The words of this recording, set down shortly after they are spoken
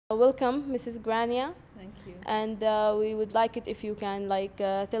Welcome, Mrs. Grania. Thank you. And we would like it if you can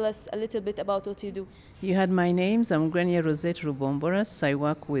tell us a little bit about what you do. You had my names. I'm Grania Rubomboras. I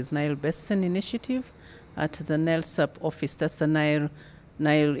work with Nile Basin Initiative at the NELSAP office. That's the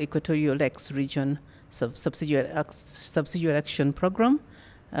Nile Equatorial X region subsidiary action program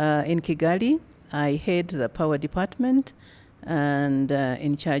in Kigali. I head the power department and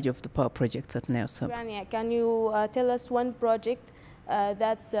in charge of the power projects at NELSAP. Grania, can you tell us one project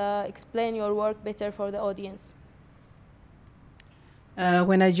that's explain your work better for the audience?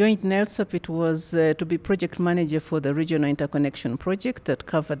 When I joined NELSAP, it was to be project manager for the regional interconnection project that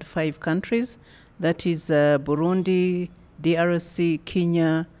covered 5 countries. That is Burundi, DRC,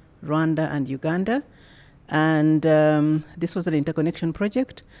 Kenya, Rwanda, and Uganda. And this was an interconnection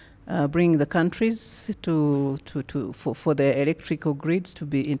project, bringing the countries for the electrical grids to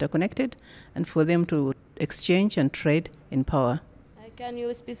be interconnected and for them to exchange and trade in power. Can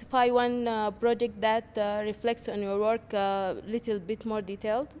you specify one project that reflects on your work a little bit more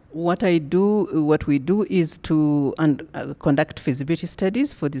detailed? What we do is to conduct feasibility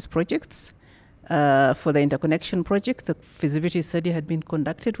studies for these projects. For the interconnection project, the feasibility study had been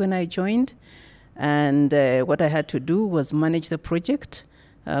conducted when I joined. And what I had to do was manage the project,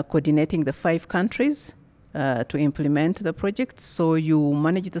 coordinating the 5 countries to implement the project. So you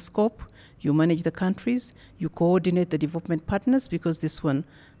manage the scope, you manage the countries, you coordinate the development partners, because this one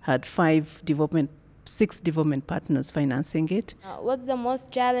had 6 development partners financing it. What's the most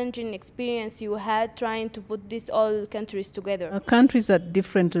challenging experience you had trying to put these all countries together? Countries at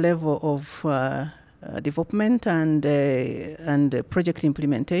different level of development and project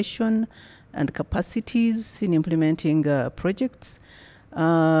implementation and capacities in implementing projects,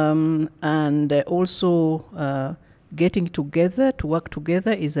 and also getting together to work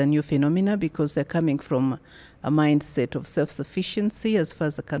together is a new phenomena, because they're coming from a mindset of self-sufficiency as far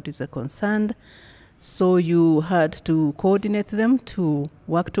as the countries are concerned. So you had to coordinate them to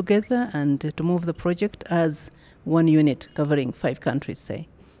work together and to move the project as one unit covering 5 countries, say.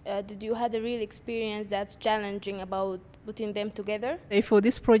 Did you have a real experience that's challenging about putting them together? For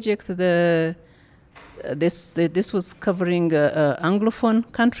this project, this was covering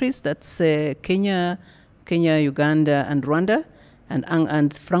Anglophone countries, that's Kenya, Uganda, and Rwanda, and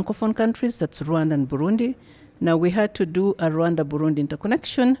Francophone countries, that's Rwanda and Burundi. Now we had to do a Rwanda-Burundi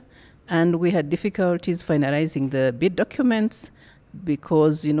interconnection, and we had difficulties finalizing the bid documents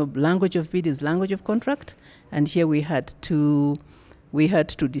because, language of bid is language of contract, and here we had to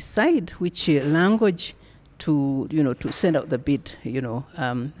decide which language to send out the bid,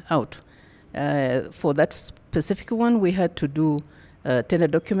 out. For that specific one, we had to do tender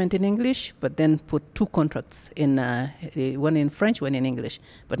document in English, but then put 2 contracts in, one in French, one in English.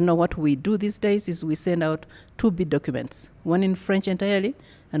 But now what we do these days is we send out 2 bid documents, one in French entirely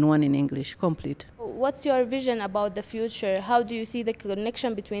and one in English, complete. What's your vision about the future? How do you see the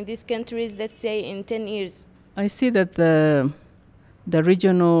connection between these countries, let's say, in 10 years? I see that the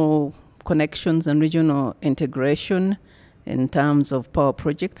regional connections and regional integration in terms of power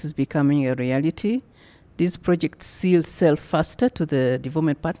projects is becoming a reality. These projects sell faster to the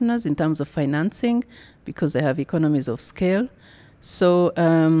development partners in terms of financing because they have economies of scale. So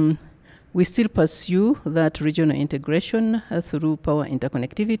we still pursue that regional integration through power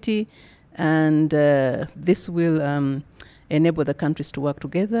interconnectivity, and this will enable the countries to work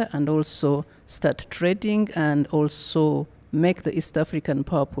together and also start trading and also make the East African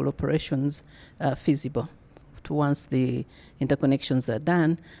power pool operations feasible. Once the interconnections are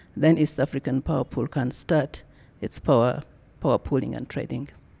done, then East African power pool can start its power pooling and trading.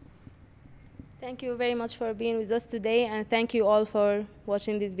 Thank you very much for being with us today, and thank you all for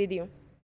watching this video.